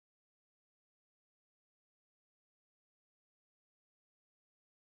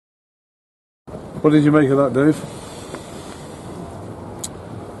What did you make of that, Dave?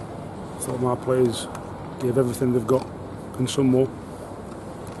 I thought my players gave everything they've got and some more.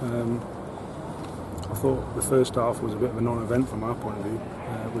 I thought the first half was a bit of a non-event from our point of view.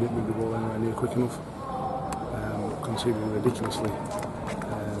 We didn't move the ball anywhere near quick enough. Conceded a ridiculously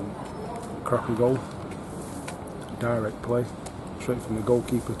crappy goal. Direct play, straight from the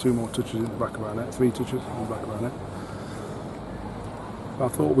goalkeeper, 2 more touches in the back of our net, 3 touches in the back of our net. I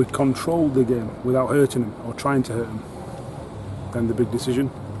thought we controlled the game without hurting them or trying to hurt them. Then the big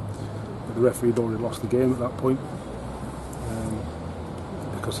decision. But the referee had already lost the game at that point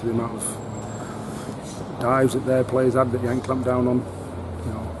because of the amount of dives that their players had that he hadn't clamped down on.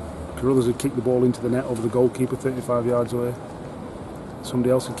 You know, Carruthers had kicked the ball into the net over the goalkeeper 35 yards away. Somebody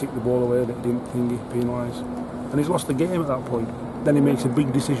else had kicked the ball away that didn't penalise. And he's lost the game at that point. Then he makes a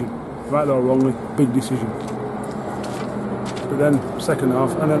big decision, right or wrongly, big decision. But then second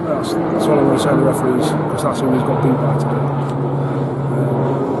half, and then that's all I'm going to say to the referees, because that's who he's got beat by today.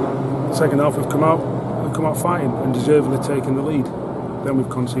 Second half we've come out fighting and deservedly taking the lead. Then we've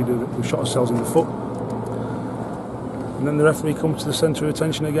conceded, we've shot ourselves in the foot. And then the referee comes to the centre of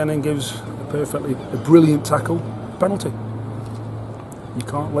attention again and gives a brilliant tackle, penalty. You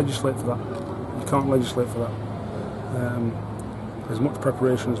can't legislate for that. You can't legislate for that. As much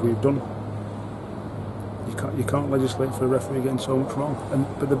preparation as we've done, you can't legislate for a referee getting so much wrong.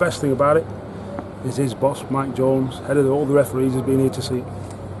 But the best thing about it is his boss, Mike Jones, head of all the referees, has been here to see it.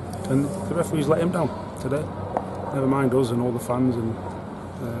 And the referees let him down today. Never mind us and all the fans and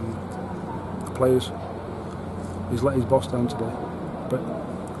the players. He's let his boss down today. But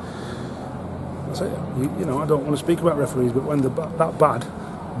that's it. You know, I don't want to speak about referees, but when they're that bad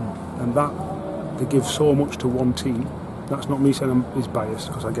and that they give so much to one team, that's not me saying he's biased,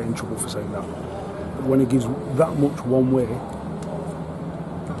 because I get in trouble for saying that. But when he gives that much one way,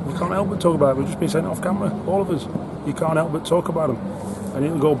 you can't help but talk about it. We've just been saying it off camera, all of us. You can't help but talk about him. And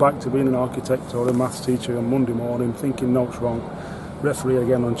he'll go back to being an architect or a maths teacher on Monday morning, thinking no, it's wrong. Referee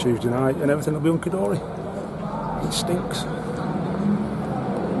again on Tuesday night, and everything will be hunky-dory. It stinks.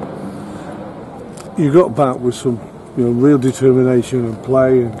 You got back with some, real determination and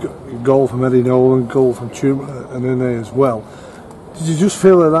play, and goal from Eddie Nolan, goal from Chuma and Ine as well. Did you just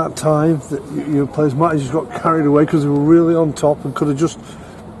feel at that time that your players might have just got carried away because they were really on top and could have just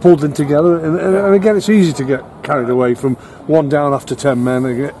pulled in together? And again, it's easy to get carried away from 1 down after 10 men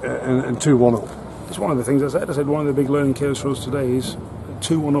and 2-1 up. It's one of the things I said one of the big learning curves for us today is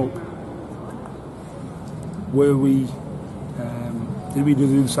 2-1 up. Where did we do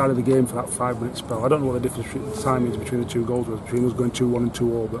the other side of the game for that 5-minute spell? I don't know what the difference in time is between the 2 goals was, between us going 2-1 and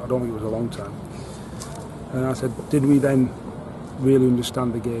 2-0, but I don't think it was a long time. And I said, did we then really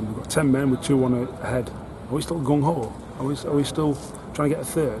understand the game? We've got 10 men with 2-1 ahead. Are we still gung-ho? Are we still trying to get a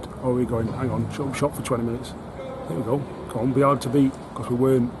third? Or are we going, hang on, shot for 20 minutes? Here we go. Come on, be hard to beat, because we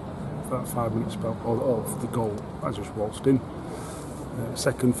weren't for that 5-minute spell, or for the goal. I just waltzed in.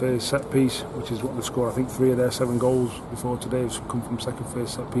 Second phase set piece, which is what they've scored. I think 3 of their 7 goals before today have come from second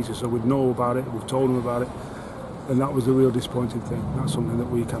phase set pieces. So we know about it, we've told them about it, and that was the real disappointing thing. That's something that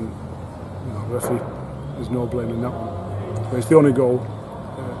we can, the referee, there's no blame in that one. But it's the only goal,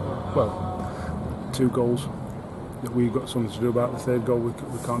 2 goals that we've got something to do about. The third goal we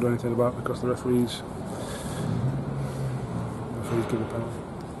can't do anything about because the referees give a penalty.